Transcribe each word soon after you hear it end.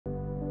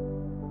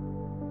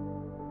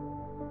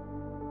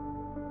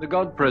The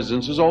God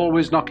presence is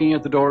always knocking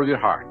at the door of your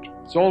heart.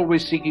 It's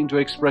always seeking to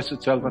express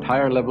itself at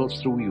higher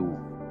levels through you.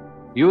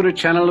 You're a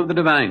channel of the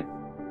divine,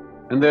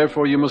 and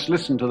therefore you must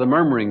listen to the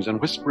murmurings and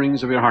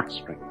whisperings of your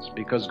heartstrings,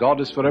 because God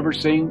is forever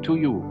saying to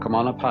you, come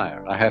on up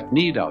higher, I have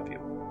need of you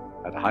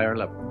at higher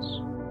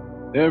levels.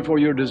 Therefore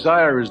your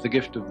desire is the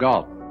gift of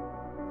God.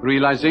 The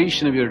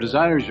realization of your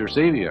desire is your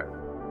Savior.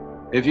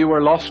 If you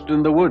were lost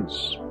in the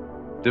woods,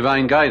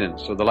 divine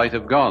guidance or the light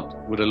of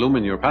God would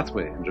illumine your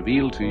pathway and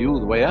reveal to you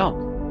the way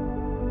out.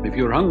 If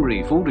you're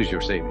hungry, food is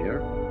your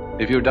Savior.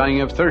 If you're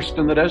dying of thirst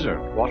in the desert,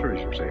 water is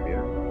your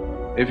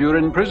Savior. If you're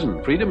in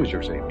prison, freedom is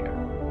your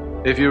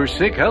Savior. If you're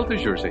sick, health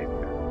is your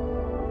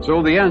Savior.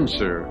 So the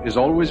answer is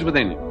always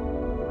within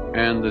you,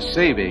 and the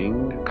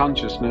saving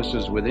consciousness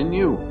is within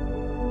you,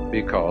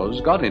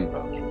 because God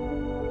indwells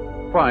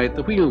you. Quiet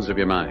the wheels of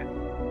your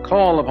mind.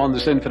 Call upon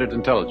this infinite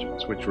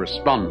intelligence which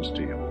responds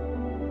to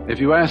you. If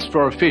you ask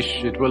for a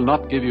fish, it will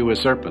not give you a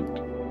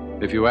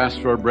serpent. If you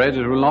ask for bread,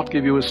 it will not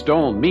give you a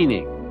stone,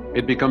 meaning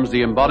it becomes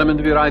the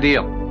embodiment of your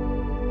ideal.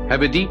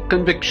 Have a deep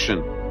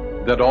conviction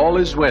that all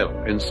is well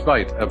in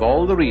spite of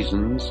all the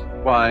reasons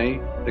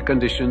why the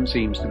condition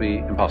seems to be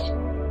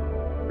impossible.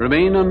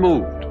 Remain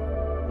unmoved.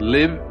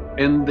 Live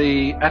in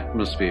the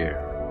atmosphere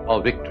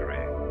of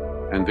victory,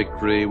 and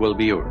victory will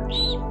be yours.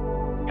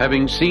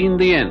 Having seen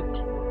the end,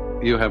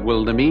 you have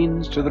willed the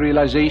means to the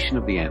realization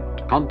of the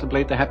end.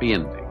 Contemplate the happy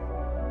ending.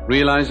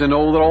 Realize and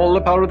know that all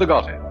the power of the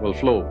Godhead will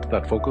flow to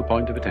that focal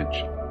point of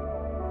attention.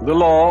 The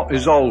law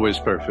is always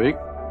perfect,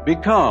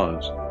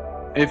 because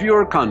if you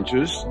are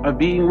conscious of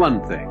being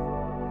one thing,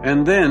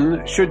 and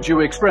then should you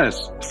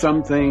express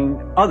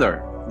something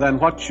other than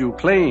what you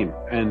claim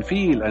and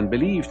feel and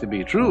believe to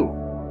be true,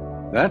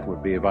 that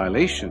would be a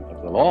violation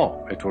of the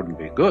law. It wouldn't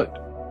be good.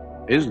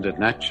 Isn't it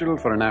natural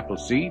for an apple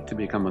seed to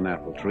become an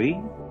apple tree?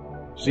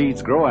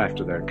 Seeds grow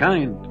after their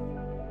kind.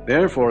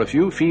 Therefore, if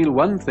you feel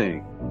one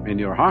thing in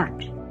your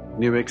heart,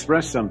 and you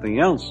express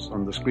something else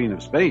on the screen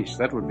of space,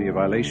 that would be a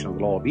violation of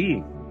the law of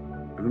being.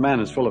 If a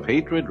man is full of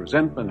hatred,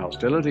 resentment,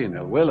 hostility, and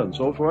ill will, and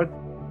so forth,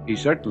 he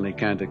certainly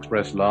can't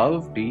express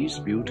love, peace,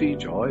 beauty,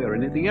 joy, or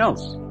anything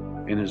else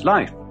in his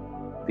life.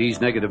 These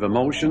negative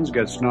emotions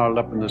get snarled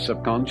up in the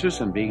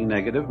subconscious, and being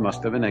negative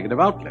must have a negative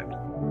outlet.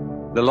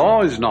 The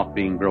law is not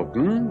being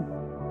broken.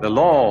 The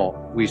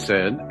law, we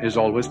said, is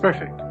always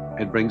perfect.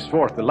 It brings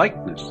forth the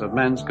likeness of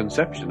man's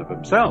conception of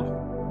himself.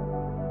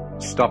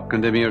 Stop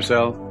condemning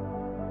yourself.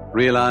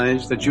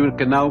 Realize that you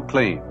can now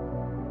claim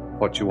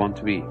what you want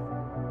to be.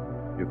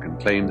 You can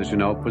claim that you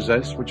now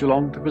possess what you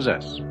long to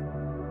possess.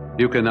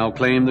 You can now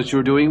claim that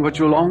you're doing what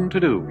you long to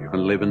do. You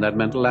can live in that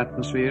mental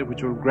atmosphere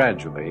which will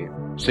gradually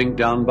sink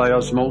down by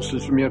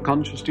osmosis from your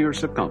conscious to your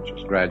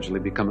subconscious, gradually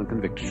become a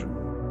conviction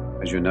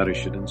as you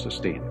nourish it and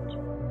sustain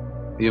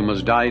it. You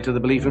must die to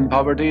the belief in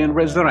poverty and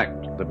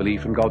resurrect the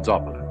belief in God's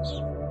opulence.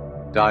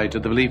 Die to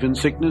the belief in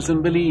sickness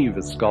and believe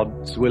it's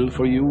God's will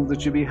for you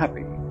that you be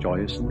happy,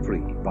 joyous and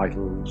free,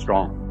 vital and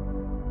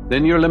strong.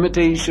 Then your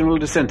limitation will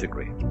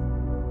disintegrate,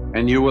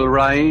 and you will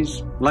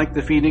rise like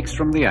the phoenix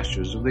from the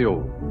ashes of the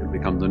old. You'll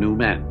become the new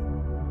man,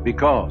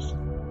 because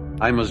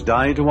I must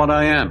die to what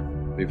I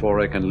am before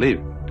I can live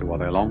to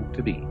what I long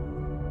to be.